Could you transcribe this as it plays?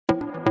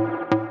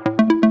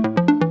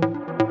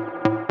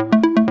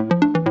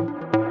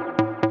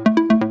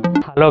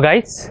Hello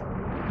guys,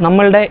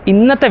 നമ്മളുടെ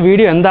ഇന്നത്തെ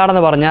video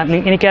എന്താണെന്ന് പറഞ്ഞാൽ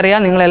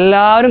എനിക്കറിയാം നിങ്ങൾ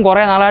എല്ലാവരും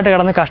കുറേ നാളായിട്ട്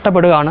കിടന്ന്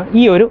കഷ്ടപ്പെടുകയാണ്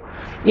ഈ ഒരു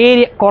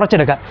ഏരിയ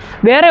കുറച്ചെടുക്കാൻ.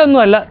 വേറെ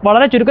ഒന്നുമല്ല,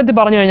 വളരെ ചുരുക്കത്തിൽ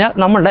പറഞ്ഞു കഴിഞ്ഞാൽ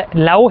നമ്മളുടെ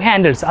ലവ്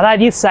ഹാൻഡിൽസ്,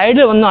 അതായത് ഈ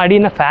സൈഡിൽ വന്ന്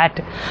അടിയുന്ന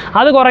ഫാറ്റ്,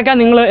 അത് കുറയ്ക്കാൻ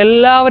നിങ്ങൾ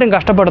എല്ലാവരും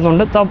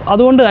കഷ്ടപ്പെടുന്നുണ്ട്.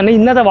 അതുകൊണ്ട് തന്നെ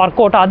ഇന്നത്തെ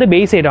വർക്കൗട്ട് അത്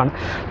ബേസ് ചെയ്താണ്.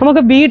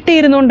 നമുക്ക് വീട്ടിൽ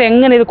ഇരുന്നുകൊണ്ട്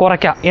എങ്ങനെ ഇത്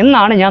കുറയ്ക്കാം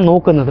എന്നാണ് ഞാൻ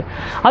നോക്കുന്നത്.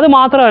 അത്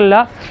മാത്രമല്ല,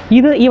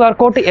 ഈ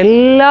വർക്കൗട്ട്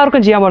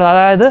എല്ലാവർക്കും ചെയ്യാൻ പറ്റുന്നത്,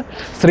 അതായത്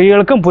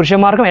സ്ത്രീകൾക്കും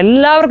പുരുഷന്മാർക്കും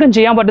എല്ലാവർക്കും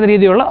ചെയ്യാൻ പറ്റുന്ന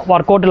രീതിയിലുള്ള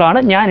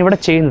വർക്കൗട്ടിലാണ് ഞാൻ ഇവിടെ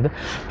ചെയ്യുന്നത്.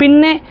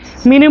 പിന്നെ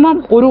മിനിമം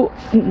ഒരു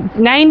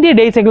 90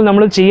 days എങ്കിലും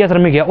നമ്മൾ ചെയ്യാൻ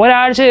ശ്രമിക്കുക.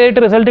 ഒരാഴ്ചയായിട്ട്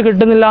റിസൾട്ട്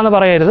കിട്ടുന്നില്ല എന്ന്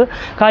പറയരുത്.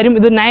 കാര്യം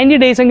ഇത് 90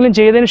 days എങ്കിലും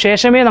ചെയ്തതിന്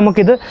ശേഷമേ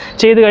നമുക്കിത്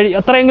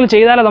അത്രയെങ്കിലും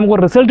ചെയ്താലേ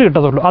നമുക്കൊരു റിസൾട്ട്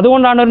കിട്ടത്തുള്ളൂ.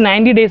 അതുകൊണ്ടാണ് ഒരു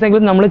 90 days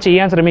എങ്കിലും നമ്മൾ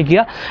ചെയ്യാൻ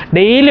ശ്രമിക്കുക.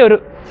 ഡെയിലി ഒരു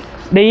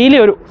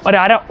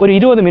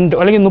 20 മിനിറ്റ്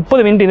അല്ലെങ്കിൽ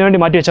 30 മിനിറ്റ് ഇതിനു വേണ്ടി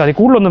മാറ്റി വെച്ചാൽ മതി.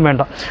 കൂടുതലൊന്നും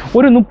വേണ്ട,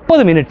 ഒരു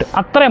 30 മിനിറ്റ്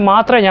അത്രയും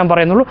മാത്രമേ ഞാൻ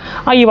പറയുന്നുള്ളൂ.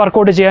 ഈ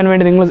വർക്കൗട്ട് ചെയ്യാൻ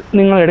വേണ്ടി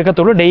നിങ്ങൾ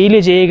എടുക്കത്തുള്ളൂ. ഡെയിലി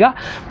ചെയ്യുക.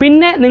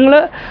 പിന്നെ നിങ്ങൾ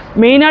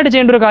മെയിനായിട്ട്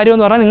ചെയ്യേണ്ട ഒരു കാര്യം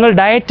എന്ന് പറഞ്ഞാൽ നിങ്ങൾ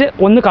ഡയറ്റ്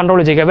ഒന്ന്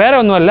കൺട്രോൾ ചെയ്യുക. വേറെ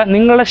ഒന്നുമല്ല,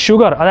 നിങ്ങളുടെ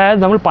ഷുഗർ,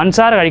 അതായത് നമ്മൾ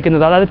പഞ്ചസാര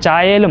കഴിക്കുന്നത്, അതായത്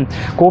ചായയിലും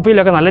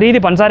കോഫിയിലൊക്കെ നല്ല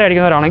രീതിയിൽ പഞ്ചസാര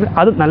കഴിക്കുന്നവരാണെങ്കിൽ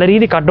അത് നല്ല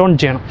രീതിയിൽ കട്ട് ഡൗൺ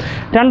ചെയ്യണം.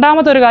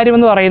 രണ്ടാമത്തെ ഒരു കാര്യം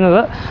എന്ന്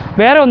പറയുന്നത്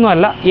വേറെ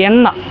ഒന്നുമല്ല,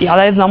 എണ്ണ.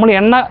 അതായത് നമ്മൾ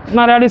എണ്ണ,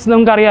 മലയാളീസ്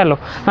നമുക്കറിയാമല്ലോ,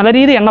 നല്ല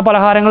രീതിയിൽ എണ്ണ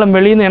പലഹാരങ്ങളും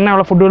വെളിയിൽ നിന്ന്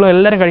എണ്ണയുള്ള ഫുഡുകളും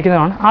എല്ലാവരും കഴിക്കുന്നതാണ്.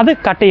 അത്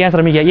കട്ട് ചെയ്യാൻ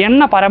ശ്രമിക്കുക.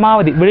 എണ്ണ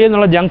പരമാവധി, വെളിയിൽ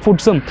നിന്നുള്ള ജങ്ക്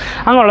ഫുഡ്സും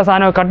അങ്ങനെയുള്ള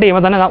സാധനമൊക്കെ കട്ട്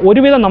ചെയ്യുമ്പോൾ തന്നെ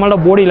ഒരുവിധം നമ്മുടെ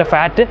ബോഡിയിലെ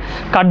ഫാറ്റ്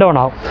കട്ട് ഡൗൺ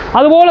ആകും.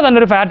 അതുപോലെ തന്നെ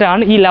ഒരു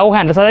ഫാറ്റാണ് ഈ ലവ്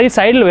ഹാൻഡ്സ്, അതായത് ഈ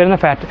സൈഡിൽ വരുന്ന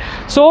ഫാറ്റ്.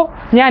 സോ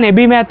ഞാൻ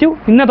എബി മാത്യു,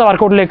 ഇന്നത്തെ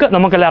വർക്കൗട്ടിലേക്ക്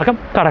നമുക്ക് എല്ലാവർക്കും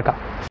കടക്കാം.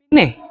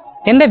 പിന്നെ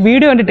എൻ്റെ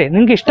വീഡിയോ കണ്ടിട്ട്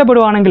നിങ്ങൾക്ക്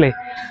ഇഷ്ടപ്പെടുവാണെങ്കിൽ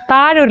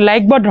താഴെ ഒരു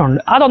ലൈക്ക് ബട്ടൺ ഉണ്ട്,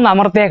 അതൊന്ന്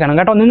അമർത്തിയേക്കണം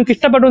കേട്ടോ. നിങ്ങൾക്ക്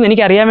ഇഷ്ടപ്പെട്ടു എന്ന്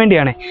എനിക്ക് അറിയാൻ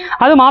വേണ്ടിയാണ്.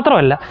 അത്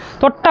മാത്രമല്ല,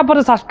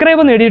 തൊട്ടപ്പുറത്ത് സബ്സ്ക്രൈബ്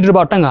എന്ന് എഴുതിയിട്ടൊരു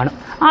ബട്ടൺ കാണും,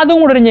 അതും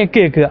കൂടെ ഒരു ഞെക്കി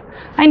വെക്കുക.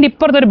 അതിൻ്റെ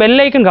ഇപ്പുറത്തെ ഒരു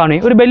ബെല്ലൈക്കൺ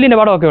കാണുകയും ഒരു ബെല്ലിൻ്റെ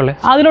പടമൊക്കെ ഉള്ളത്,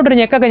 അതിലോട്ടൊരു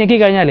ഞെക്കൊക്കെ ഞെക്കി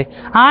കഴിഞ്ഞാൽ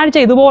ആഴ്ച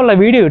ഇതുപോലുള്ള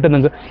വീഡിയോ കിട്ടും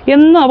നിങ്ങൾക്ക്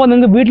എന്നും. അപ്പോൾ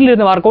നിങ്ങൾക്ക്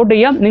വീട്ടിലിരുന്ന് വർക്കൗട്ട്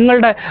ചെയ്യാം.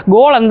 നിങ്ങളുടെ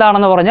ഗോൾ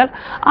എന്താണെന്ന് പറഞ്ഞാൽ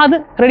അത്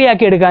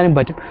റെഡിയാക്കി എടുക്കാനും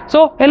പറ്റും. സോ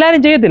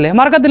എല്ലാവരും ചെയ്യത്തില്ലേ,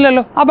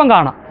 മറക്കത്തില്ലല്ലോ. അപ്പം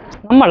കാണാം.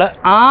 നമ്മൾ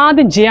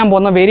ആദ്യം ചെയ്യാൻ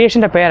പോകുന്ന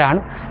വേരിയേഷൻ്റെ പേരാണ്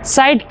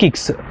side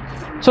kicks.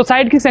 So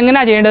side kicks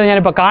എങ്ങനെയാണ് ചെയ്യേണ്ടത്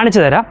ഞാനിപ്പോൾ കാണിച്ചു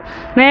തരാം.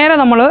 നേരെ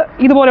നമ്മൾ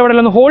ഇതുപോലെ ഇവിടെ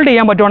ഒന്ന് ഹോൾഡ്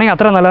ചെയ്യാൻ പറ്റുവാണെങ്കിൽ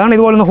അത്ര നല്ലതാണ്.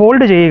 ഇതുപോലെ ഒന്ന്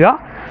ഹോൾഡ് ചെയ്യുക.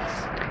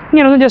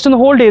 ഇങ്ങനെ ഒന്ന് ജസ്റ്റ് ഒന്ന്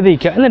ഹോൾഡ് ചെയ്ത്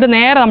വയ്ക്കുക. എന്നിട്ട്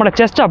നേരെ നമ്മുടെ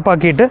ചെസ്റ്റ്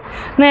അപ്പാക്കിയിട്ട്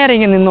നേരെ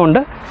ഇങ്ങനെ നിന്നുകൊണ്ട്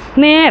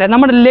നേരെ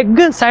നമ്മുടെ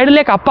ലെഗ്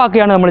സൈഡിലേക്ക്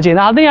അപ്പാക്കുകയാണ് നമ്മൾ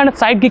ചെയ്യുന്നത്. അതിനെയാണ്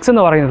സൈഡ് കിക്സ്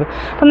എന്ന് പറയുന്നത്.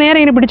 അപ്പോൾ നേരെ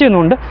ഇങ്ങനെ പിടിച്ച്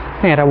നിന്നുകൊണ്ട്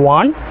നേരെ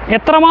 1,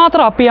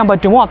 എത്രമാത്രം അപ്പ് ചെയ്യാൻ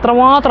പറ്റുമോ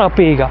അത്രമാത്രം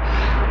അപ്പ് ചെയ്യുക.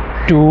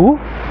 2,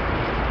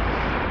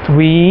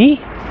 3,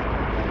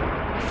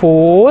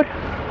 4,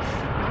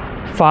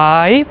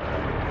 5,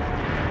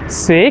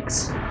 6,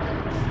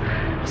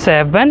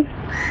 7,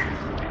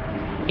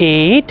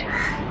 8,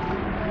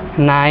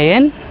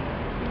 9,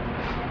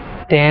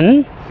 10,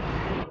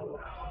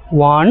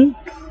 1,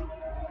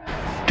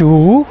 2,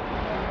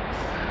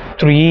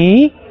 3,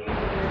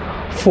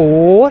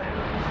 4,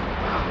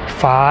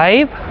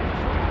 5,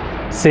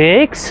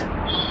 6,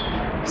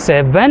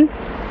 7,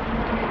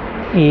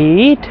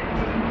 8,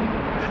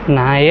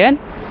 9,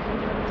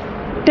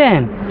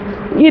 10,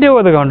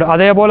 20 കൗണ്ട്.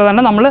 അതേപോലെ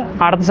തന്നെ നമ്മൾ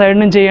അടുത്ത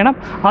സൈഡിനും ചെയ്യണം.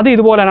 അത്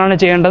ഇതുപോലെ തന്നെയാണ്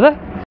ചെയ്യേണ്ടത്.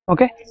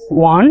 Okay,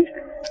 1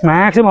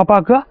 maximum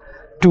അപ്പാക്കുക.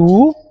 2,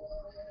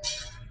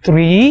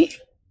 3,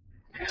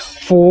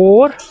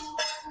 4,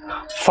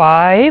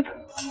 5,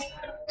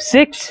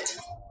 6,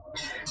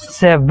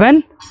 7,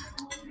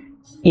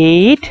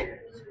 8,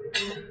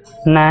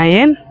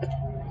 9,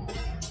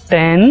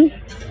 10,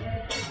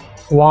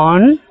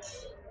 1,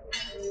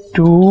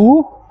 2,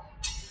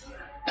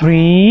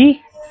 3,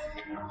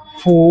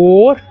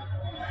 4,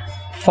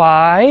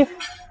 5,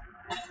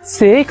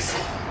 6,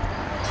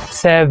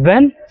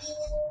 7,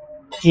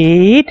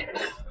 8,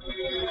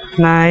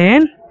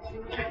 9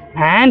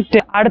 and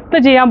 10. അടുത്ത്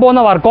ചെയ്യാൻ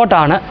പോകുന്ന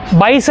വർക്കൗട്ടാണ്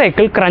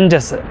ബൈസൈക്കിൾ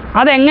ക്രഞ്ചസ്.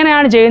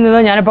 അതെങ്ങനെയാണ് ചെയ്യുന്നത്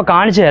ഞാനിപ്പോൾ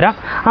കാണിച്ചു തരാം.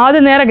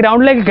 ആദ്യം നേരെ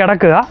ഗ്രൗണ്ടിലേക്ക്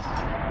കിടക്കുക.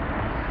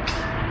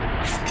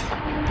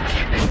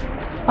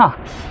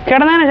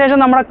 കിടന്നതിന് ശേഷം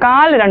നമ്മുടെ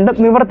കാല് രണ്ടും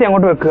നിവർത്തി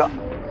അങ്ങോട്ട് വെക്കുക.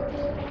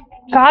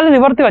 കാല്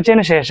നിവർത്തി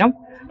വെച്ചതിന് ശേഷം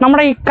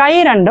നമ്മുടെ ഈ കൈ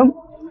രണ്ടും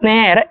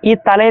നേരെ ഈ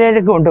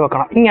തലയിലേക്ക്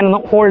കൊണ്ടുവെക്കണം. ഇങ്ങനെ ഒന്ന്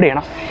ഹോൾഡ്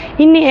ചെയ്യണം.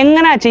 ഇനി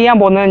എങ്ങനെയാണ് ചെയ്യാൻ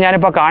പോകുന്നത്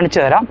ഞാനിപ്പോൾ കാണിച്ചു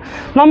തരാം.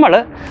 നമ്മൾ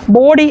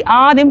ബോഡി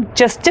ആദ്യം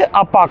ചെസ്റ്റ്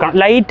അപ്പാക്കണം.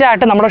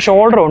 ലൈറ്റായിട്ട് നമ്മുടെ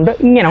ഷോൾഡർ കൊണ്ട്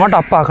ഇങ്ങനെ അങ്ങോട്ട്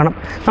അപ്പാക്കണം.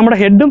 നമ്മുടെ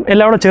ഹെഡും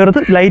എല്ലാം കൂടെ ചേർത്ത്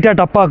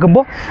ലൈറ്റായിട്ട്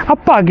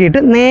അപ്പാക്കിയിട്ട്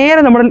നേരെ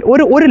നമ്മുടെ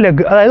ഒരു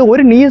ലെഗ്, അതായത്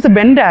ഒരു നീസ്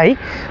ബെൻഡായി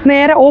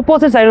നേരെ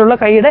ഓപ്പോസിറ്റ് സൈഡിലുള്ള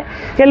കൈയുടെ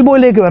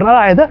എൽബോയിലേക്ക് വരണം.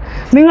 അതായത്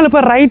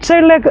നിങ്ങളിപ്പോൾ റൈറ്റ്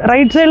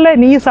സൈഡിലെ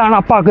നീസാണ്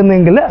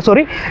അപ്പാക്കുന്നതെങ്കിൽ,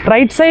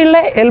 റൈറ്റ്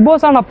സൈഡിലെ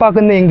എൽബോസാണ്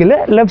അപ്പാക്കുന്നതെങ്കിൽ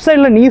ലെഫ്റ്റ്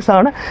സൈഡിലെ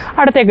നീസാണ്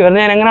അടുത്തേക്ക്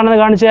വരുന്നത്. ഞാൻ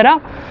എങ്ങനെയാണെന്ന് കാണിച്ചു തരാം.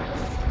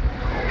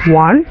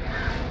 1,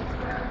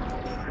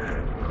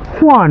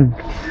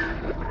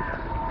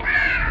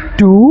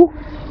 2,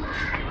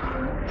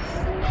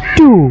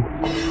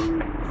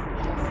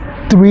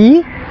 3,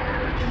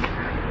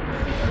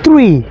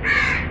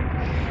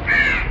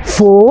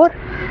 4,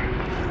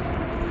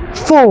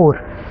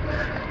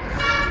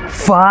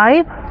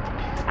 5,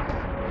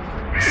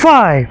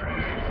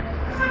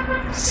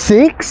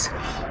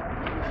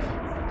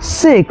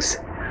 6,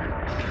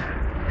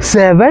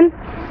 7,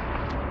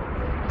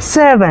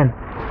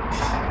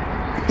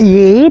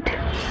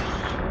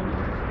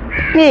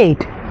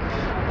 8,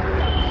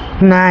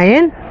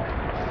 9,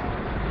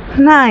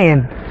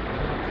 9,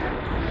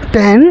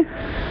 10,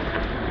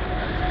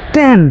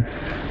 10,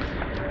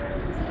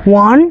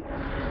 1,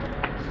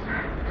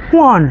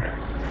 1,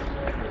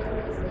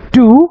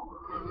 2,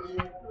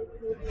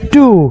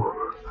 2,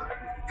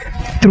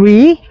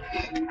 3,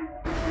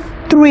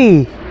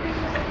 3,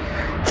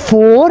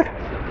 4,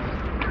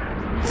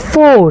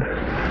 4,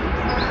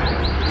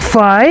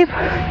 5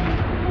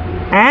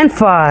 and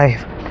 5.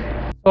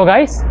 So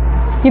guys,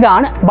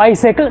 ഇതാണ്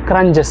ബൈസൈക്കിൾ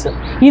ക്രഞ്ചസ്.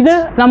 ഇത്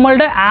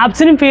നമ്മളുടെ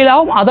ആബ്സിനും ഫീൽ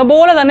ആവും,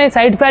 അതുപോലെ തന്നെ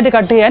സൈഡ് ഫാറ്റ്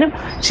കട്ട്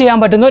ചെയ്യാൻ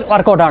പറ്റുന്ന ഒരു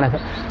വർക്കൗട്ടാണിത്.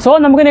 സോ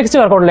നമുക്ക്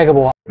നെക്സ്റ്റ് വർക്കൗട്ടിലേക്ക്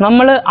പോവാം.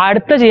 നമ്മൾ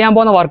അടുത്ത ചെയ്യാൻ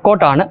പോകുന്ന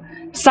വർക്കൗട്ടാണ്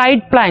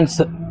സൈഡ്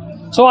പ്ലാങ്ക്സ്.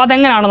 സോ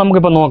അതെങ്ങനെയാണ്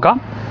നമുക്കിപ്പോൾ നോക്കാം.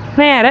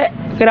 നേരെ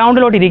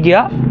ഗ്രൗണ്ടിലോട്ട് ഇരിക്കുക.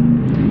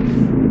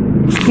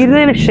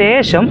 ഇരുന്നതിന്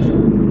ശേഷം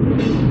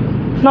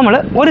നമ്മൾ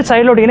ഒരു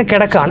സൈഡിലോട്ട് ഇങ്ങനെ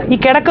കിടക്കുകയാണ്. ഈ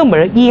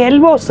കിടക്കുമ്പോൾ ഈ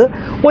എൽബോസ്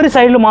ഒരു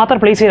സൈഡിൽ മാത്രം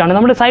പ്ലേസ് ചെയ്താണ്.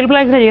 നമ്മൾ സൈഡ്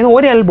പ്ലാങ്ക്സിന് ചെയ്യുന്ന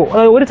ഒരു എൽബോ,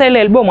 അതായത് ഒരു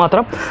സൈഡിലെ എൽബോ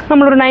മാത്രം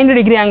നമ്മളൊരു 90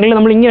 ഡിഗ്രി ആംഗിളിൽ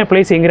നമ്മൾ ഇങ്ങനെ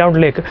പ്ലേസ് ചെയ്യും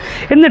ഗ്രൗണ്ടിലേക്ക്.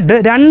 എന്നിട്ട്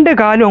രണ്ട്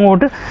കാലും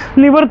അങ്ങോട്ട്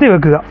നിവർത്തി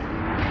വെക്കുക.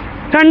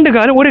 രണ്ട്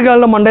കാലും ഒരു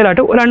കാലിൻ്റെ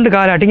മണ്ടയിലായിട്ട് രണ്ട്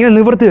കാലായിട്ട് ഇങ്ങനെ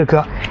നിവർത്തി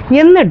വെക്കുക.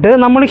 എന്നിട്ട്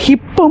നമ്മൾ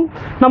ഹിപ്പും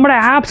നമ്മുടെ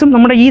ആപ്സും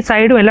നമ്മുടെ ഈ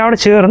സൈഡും എല്ലാം കൂടെ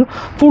ചേർന്ന്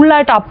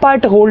ഫുള്ളായിട്ട്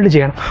അപ്പായിട്ട് ഹോൾഡ്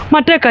ചെയ്യണം.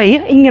 മറ്റേ കൈ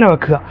ഇങ്ങനെ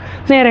വെക്കുക.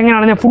 നേരെ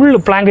എങ്ങനെയാണ് ഞാൻ ഫുൾ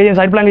പ്ലാങ്ക്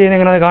ചെയ്യുന്നത്, സൈഡ് പ്ലാങ്ക് ചെയ്യുന്നത്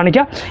എങ്ങനെയാണെന്ന്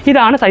കാണിക്കാം.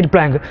 ഇതാണ് സൈഡ്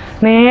പ്ലാങ്ക്.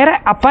 നേരെ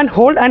up and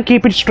hold and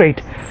keep it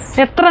straight.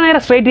 എത്ര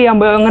നേരം സ്ട്രെയിറ്റ് ചെയ്യാൻ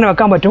അങ്ങനെ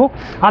വെക്കാൻ പറ്റുമോ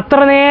അത്ര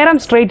നേരം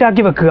സ്ട്രെയിറ്റ്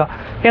ആക്കി വെക്കുക.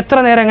 എത്ര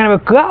നേരം എങ്ങനെ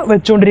വെക്കുക,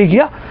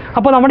 വെച്ചുകൊണ്ടിരിക്കുക.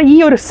 അപ്പോൾ നമ്മുടെ ഈ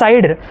ഒരു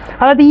സൈഡ്,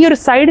 അതായത് ഈ ഒരു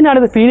സൈഡിനാണ്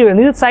ഇത് ഫീൽ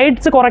ചെയ്യുന്നത്. ഇത്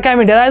സൈഡ്സ് കുറയ്ക്കാൻ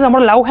വേണ്ടി, അതായത്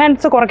നമ്മുടെ ലവ്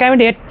ഹാൻഡ്സ് കുറയ്ക്കാൻ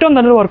വേണ്ടി ഏറ്റവും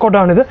നല്ലൊരു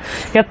വർക്കൗട്ടാണിത്.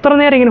 എത്ര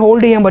നേരം ഇങ്ങനെ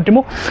ഹോൾഡ് ചെയ്യാൻ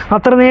പറ്റുമോ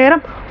അത്ര നേരം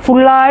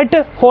ഫുള്ളായിട്ട്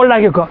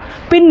ഹോൾഡാക്കി വെക്കുക.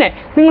 പിന്നെ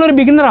നിങ്ങളൊരു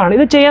ബിഗിനറാണ്,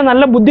 ഇത് ചെയ്യാൻ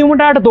നല്ല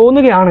ബുദ്ധിമുട്ടായിട്ട്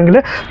തോന്നുകയാണെങ്കിൽ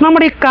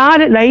നമ്മുടെ ഈ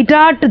കാല്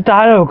ലൈറ്റായിട്ട്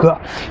താഴെ വെക്കുക.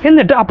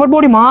 എന്നിട്ട് അപ്പർ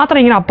ബോഡി മാത്രം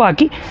ഇങ്ങനെ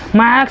അപ്പാക്കി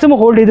മാക്സിമം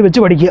ഹോൾഡ് ചെയ്ത്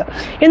വെച്ച് പഠിക്കുക.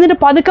 എന്നിട്ട്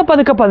പതുക്കെ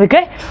പതുക്കെ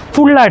പതുക്കെ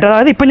ഫുള്ളായിട്ട്,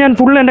 അതായത് ഇപ്പം ഞാൻ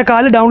ഫുൾ എൻ്റെ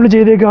കാല് ഡൗണിൽ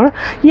ചെയ്തേക്കാണ്.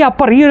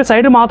 ഈ ഒരു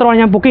സൈഡ് മാത്രമാണ്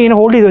ഞാൻ പൊക്കി ഇങ്ങനെ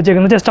ഹോൾഡ് ചെയ്ത്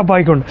വെച്ചേക്കുന്നത്, ജസ്റ്റ്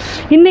അപ്പായിക്കൊണ്ട്.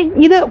 ഇനി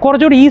ഇത്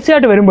കുറച്ചുകൂടി ഈസി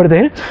ആയിട്ട്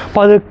വരുമ്പോഴത്തേന്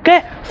പതുക്കെ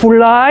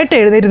ഫുള്ളായിട്ട്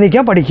എഴുന്നേറ്റ്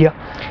നിൽക്കാൻ പഠിക്കുക.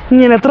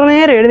 ഇങ്ങനെ എത്ര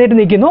നേരം എഴുന്നേറ്റ്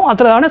നിൽക്കുന്നു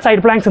അത്രയാണ്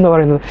സൈഡ് പ്ലാങ്ക്സ് എന്ന്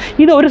പറയുന്നത്.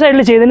 ഇത് ഒരു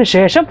സൈഡിൽ ചെയ്തതിന്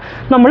ശേഷം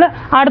നമ്മൾ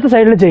അടുത്ത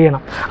സൈഡിൽ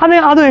ചെയ്യണം.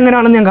 അതും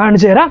എങ്ങനെയാണെന്ന് ഞാൻ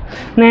കാണിച്ചു തരാം.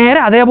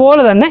 നേരെ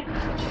അതേപോലെ തന്നെ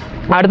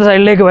അടുത്ത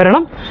സൈഡിലേക്ക്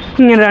വരണം.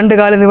 ഇങ്ങനെ രണ്ട്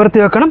കാലം നിവർത്തി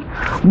വെക്കണം.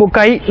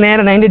 കൈ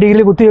നേരെ 90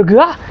 ഡിഗ്രി കുത്തി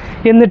വെക്കുക.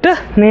 എന്നിട്ട്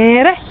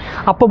നേരെ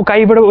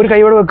ഒരു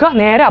കൈവിടെ വെക്കുക.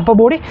 നേരെ അപ്പർ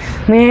ബോഡി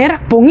നേരെ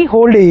പൊങ്ങി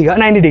ഹോൾഡ് ചെയ്യുക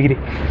 90 ഡിഗ്രി.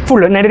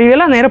 90 ഡിഗ്രി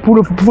അല്ല, നേരെ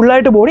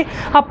ഫുള്ളായിട്ട് ബോഡി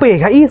അപ്പ്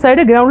ചെയ്യുക. ഈ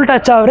സൈഡ് ഗ്രൗണ്ടിൽ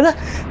ടച്ച് ആവരുത്.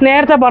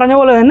 നേരത്തെ പറഞ്ഞ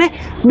പോലെ തന്നെ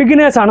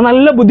ബിഗിനേഴ്സാണ്,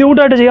 നല്ല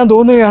ബുദ്ധിമുട്ടായിട്ട് ചെയ്യാൻ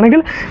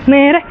തോന്നുകയാണെങ്കിൽ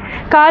നേരെ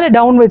കാല്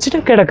ഡൗൺ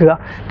വെച്ചിട്ട് കിടക്കുക.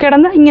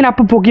 കിടന്ന് ഇങ്ങനെ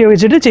അപ്പ് പൊക്കി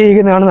വെച്ചിട്ട്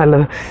ചെയ്യുന്നതാണ്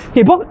നല്ലത്.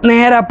 ഇപ്പം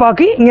നേരെ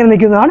അപ്പാക്കി ഇങ്ങനെ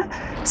നിൽക്കുന്നതാണ്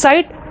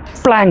സൈഡ്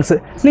പ്ലാങ്ക്സ്.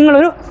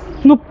 നിങ്ങളൊരു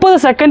 30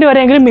 സെക്കൻഡ്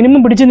വരെയെങ്കിലും മിനിമം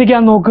പിടിച്ച്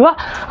നിൽക്കാൻ നോക്കുക.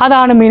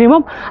 അതാണ്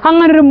മിനിമം.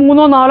 അങ്ങനെ ഒരു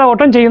 3-4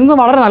 ഓട്ടം ചെയ്യുന്നത്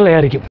വളരെ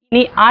നല്ലതായിരിക്കും.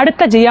 ഇനി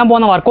അടുത്ത ചെയ്യാൻ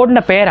പോകുന്ന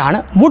വർക്കൗട്ടിൻ്റെ പേരാണ്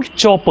വുഡ്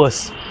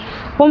ചോപ്പേഴ്സ്.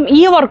 അപ്പം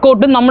ഈ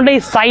വർക്കൗട്ട് നമ്മുടെ ഈ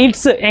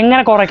സൈഡ്സ്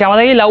എങ്ങനെ കുറയ്ക്കാം,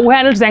 അതായത് ലവ്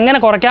ഹാൻഡിൽസ് എങ്ങനെ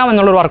കുറയ്ക്കാം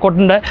എന്നുള്ളൊരു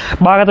വർക്കൗട്ടിൻ്റെ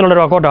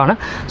ഭാഗത്തുള്ളൊരു വർക്കൗട്ടാണ്.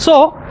 സോ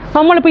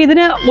നമ്മളിപ്പോൾ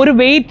ഇതിന് ഒരു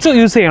വെയ്റ്റ്സ്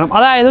യൂസ് ചെയ്യണം.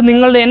 അതായത്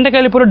എൻ്റെ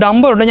കയ്യിൽ ഇപ്പോൾ ഒരു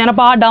ഡമ്പലുണ്ട്.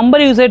 ഞാനപ്പോൾ ആ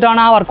ഡമ്പൽ യൂസ്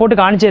ചെയ്തിട്ടാണ് ആ വർക്കൗട്ട്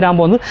കാണിച്ചു തരാൻ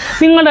പോകുന്നത്.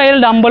 നിങ്ങളുടെ കയ്യിൽ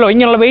ഡമ്പലോ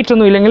ഇങ്ങനെയുള്ള വെയിറ്റ്സ്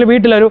ഒന്നും ഇല്ലെങ്കിൽ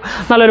വീട്ടിലൊരു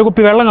നല്ലൊരു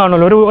കുപ്പി വെള്ളം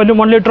കാണുമല്ലോ, ഒരു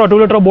 1 ലിറ്ററോ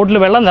 2 ലിറ്ററോ ബോട്ടിൽ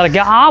വെള്ളം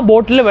നിറയ്ക്കുക. ആ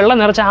ബോട്ടിൽ വെള്ളം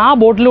നിറച്ച് ആ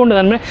ബോട്ടിൽ കൊണ്ട്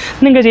തന്നെ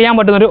നിങ്ങൾക്ക് ചെയ്യാൻ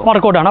പറ്റുന്നൊരു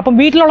വർക്കൗട്ടാണ്. അപ്പം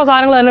വീട്ടിലുള്ള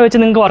സാധനങ്ങൾ തന്നെ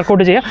വെച്ച് നിങ്ങൾക്ക്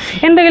വർക്കൗട്ട് ചെയ്യാം.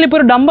 എൻ്റെ കയ്യിൽ ഇപ്പോൾ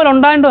ഒരു ഡമ്പൽ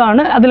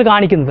ഉണ്ടായതാണ് അതിൽ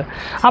കാണിക്കുന്നത്.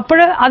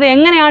 അപ്പോൾ അത്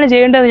എങ്ങനെയാണ്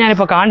ചെയ്യേണ്ടതെന്ന്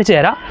ഞാനിപ്പോൾ കാണിച്ചു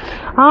തരാം.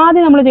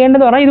 ആദ്യം നമ്മൾ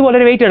ചെയ്യേണ്ടത് പറഞ്ഞാൽ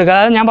ഇതുപോലൊരു വെയിറ്റ് എടുക്കുക.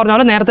 അതായത് ഞാൻ പറഞ്ഞ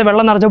പോലെ നേരത്തെ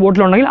വെള്ളം നിറച്ച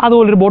ബോട്ടിലുണ്ടെങ്കിൽ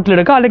അതുപോലൊരു ബോട്ടിൽ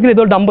എടുക്കുക. അല്ലെങ്കിൽ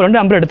ഇതുപോലെ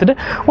ഡമ്പൽ എടുത്തിട്ട്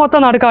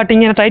മൊത്തം നടുക്കാട്ടി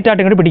ഇങ്ങനെ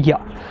ടൈറ്റായിട്ട് ഇങ്ങോട്ട് പിടിക്കുക.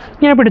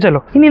 ഇങ്ങനെ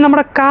പിടിച്ചല്ലോ. ഇനി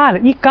നമ്മുടെ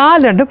ഈ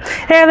കാല് രണ്ടും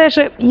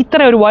ഏകദേശം ഇത്ര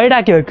ഒരു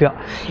വൈഡാക്കി വെക്കുക.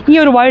 ഈ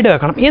ഒരു വൈഡ്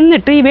വെക്കണം.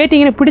 എന്നിട്ട് ഈ വെയിറ്റ്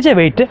ഇങ്ങനെ പിടിച്ച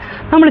വെയിറ്റ്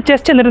നമ്മൾ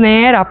ചെസ്റ്റ് എന്നിട്ട്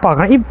നേരെ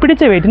അപ്പാക്കണം. ഈ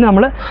പിടിച്ച വെയിറ്റിന്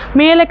നമ്മൾ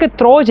മേലേക്ക്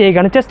ത്രോ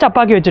ചെയ്യുകയാണ്. ചെസ്റ്റ്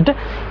അപ്പാക്കി വെച്ചിട്ട്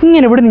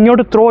ഇങ്ങനെ ഇവിടെ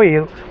ഇങ്ങോട്ട് ത്രോ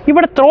ചെയ്തു.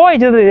 ഇവിടെ ത്രോ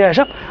ചെയ്തതിന്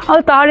ശേഷം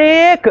അത്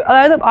താഴേക്ക്,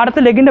 അതായത് അടുത്ത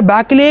ലെഗിൻ്റെ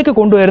ബാക്കിലേക്ക്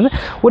കൊണ്ടുവരുന്ന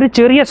ഒരു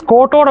ചെറിയ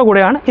സ്കോട്ടോടെ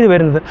കൂടെയാണ് ഇത്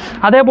വരുന്നത്.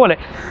 അതേപോലെ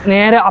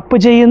നേരെ അപ്പ്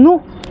ചെയ്യുന്നു,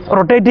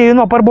 റൊട്ടേറ്റ്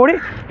ചെയ്യുന്നു അപ്പർ ബോഡി,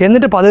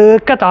 എന്നിട്ട്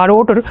പതുക്കെ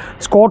താഴോട്ടൊരു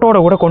സ്കോട്ടോടെ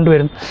കൂടെ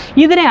കൊണ്ടുവരുന്നു.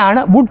 ഇതിനെയാണ്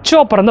വുഡ്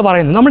ചോപ്പർ എന്ന്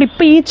പറയുന്നത്.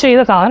 നമ്മളിപ്പോൾ ഈ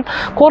ചെയ്ത സാധനം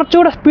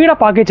കുറച്ചുകൂടെ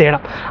സ്പീഡപ്പ് ആക്കി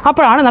ചെയ്യണം.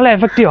 അപ്പോഴാണ് നല്ല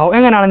എഫക്റ്റീവ് ആവും.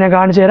 എങ്ങനെയാണ് ഞാൻ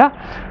കാണിച്ചു തരാം.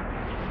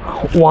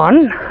 1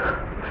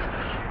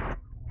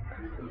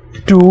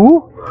 2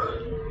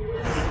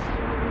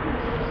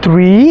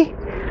 3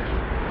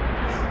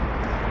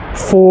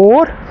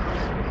 4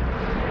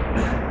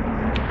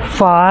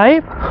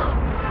 5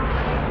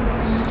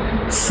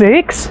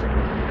 6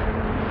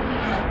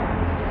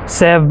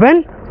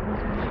 7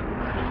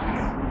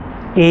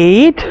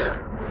 8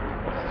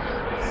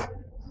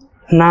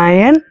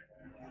 9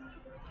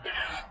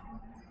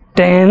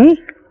 10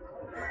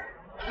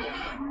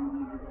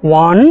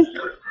 1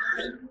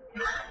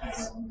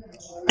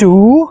 2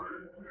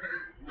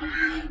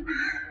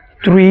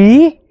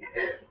 3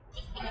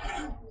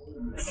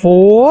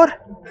 4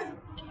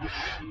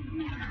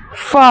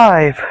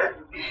 5.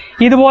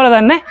 ഇതുപോലെ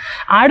തന്നെ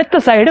അടുത്ത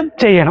സൈഡും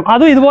ചെയ്യണം.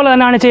 അതും ഇതുപോലെ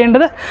തന്നെയാണ്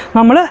ചെയ്യേണ്ടത്.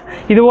 നമ്മൾ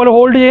ഇതുപോലെ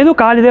ഹോൾഡ് ചെയ്തു,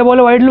 കാല്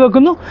ഇതേപോലെ വൈഡിൽ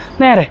വെക്കുന്നു.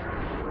 നേരെ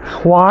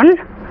 1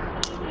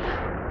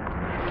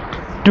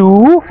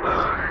 2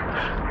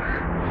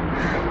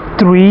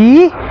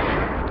 3,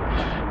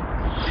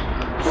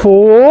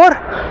 4,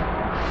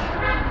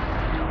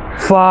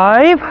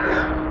 5,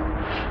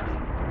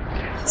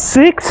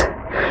 6,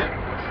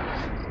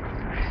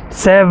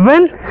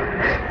 7,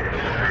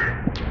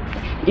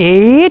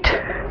 8,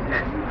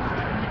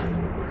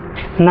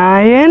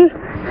 9,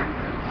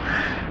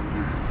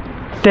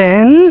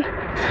 10,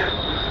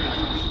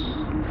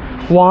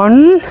 1,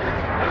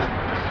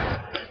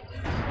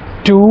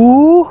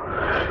 2,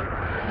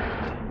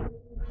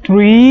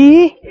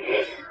 3,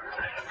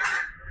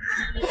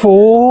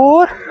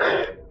 4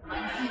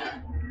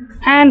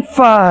 and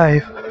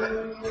 5.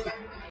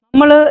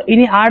 നമ്മൾ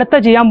ഇനി അടുത്ത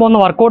ചെയ്യാൻ പോകുന്ന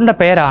വർക്കൗട്ടിൻ്റെ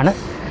പേരാണ്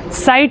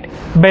സൈഡ്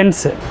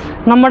ബെൻസ്.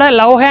 നമ്മുടെ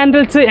ലവ്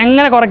ഹാൻഡിൽസ്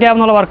എങ്ങനെ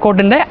കുറയ്ക്കാമെന്നുള്ള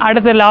വർക്കൗട്ടിൻ്റെ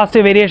അടുത്ത ലാസ്റ്റ്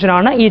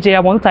വേരിയേഷനാണ് ഈ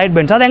ചെയ്യാൻ പോകുന്നത് സൈഡ്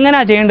ബെൻസ്.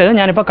 അതെങ്ങനെയാണ് ചെയ്യേണ്ടത്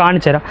ഞാനിപ്പോൾ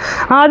കാണിച്ചു തരാം.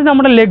 ആദ്യം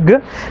നമ്മുടെ ലെഗ്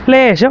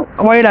ലേശം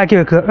വൈഡാക്കി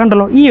വെക്കുക.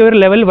 കണ്ടല്ലോ, ഈ ഒരു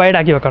ലെവൽ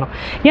വൈഡാക്കി വെക്കണം.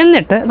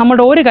 എന്നിട്ട്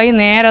നമ്മുടെ ഒരു കൈ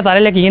നേരെ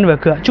തലയിലേക്ക് ഇങ്ങനെ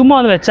വെക്കുക. ചുമ്മാ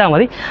ഒന്ന് വെച്ചാൽ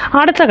മതി.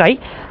 അടുത്ത കൈ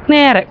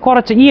നേരെ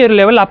കുറച്ച് ഈ ഒരു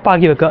ലെവൽ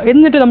അപ്പാക്കി വെക്കുക.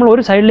 എന്നിട്ട് നമ്മൾ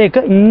ഒരു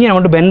സൈഡിലേക്ക് ഇങ്ങനെ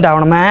കൊണ്ട് ബെൻഡ്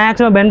ആവണം.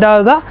 മാക്സിമം ബെൻഡ്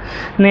ആവുക.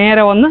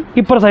 നേരെ വന്ന്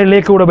ഇപ്പുറ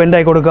സൈഡിലേക്ക് കൂടെ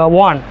ബെൻഡാക്കി കൊടുക്കുക.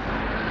 1,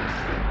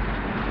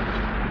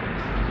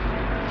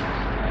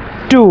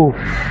 2,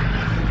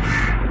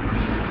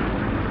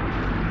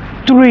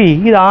 3.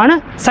 ഇതാണ്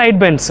സൈഡ്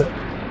ബെൻസ്.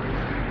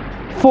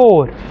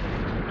 4,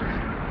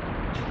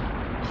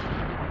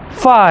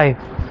 5,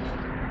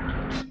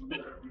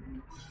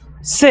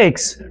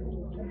 6,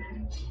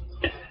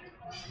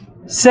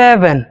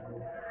 7,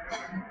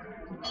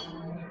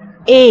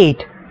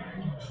 8,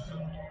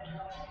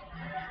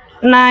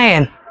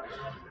 9,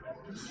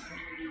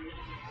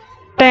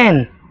 10,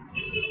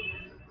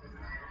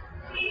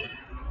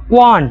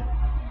 1,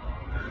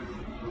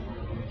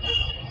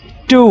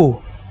 2,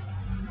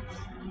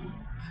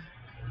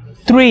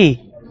 3,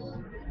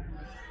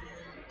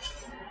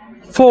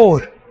 4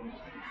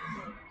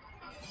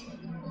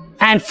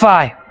 and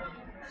 5.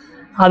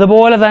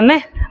 അതുപോലെ തന്നെ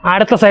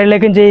അടുത്ത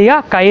സൈഡിലേക്കും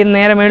ചെയ്യുക. കൈ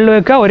നേരെ മേളിൽ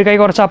വെക്കുക. ഒരു കൈ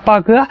കുറച്ച്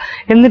അപ്പാക്കുക.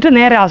 എന്നിട്ട്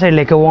നേരെ ആ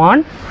സൈഡിലേക്ക് 1,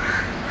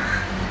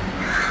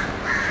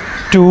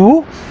 2,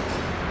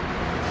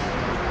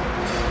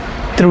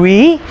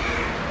 3,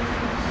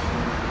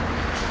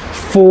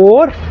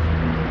 4,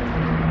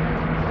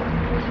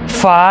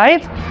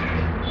 5,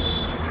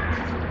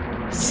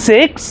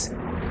 6,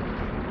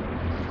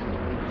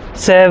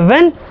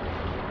 7,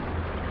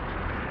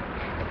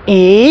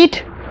 8,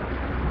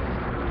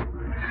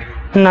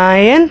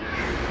 9,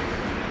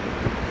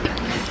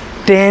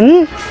 10,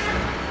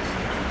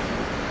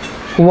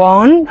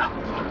 1,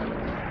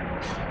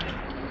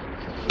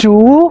 2,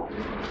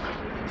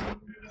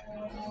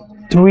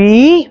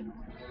 3,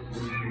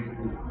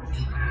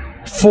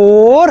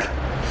 4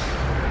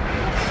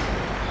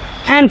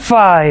 and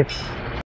 5.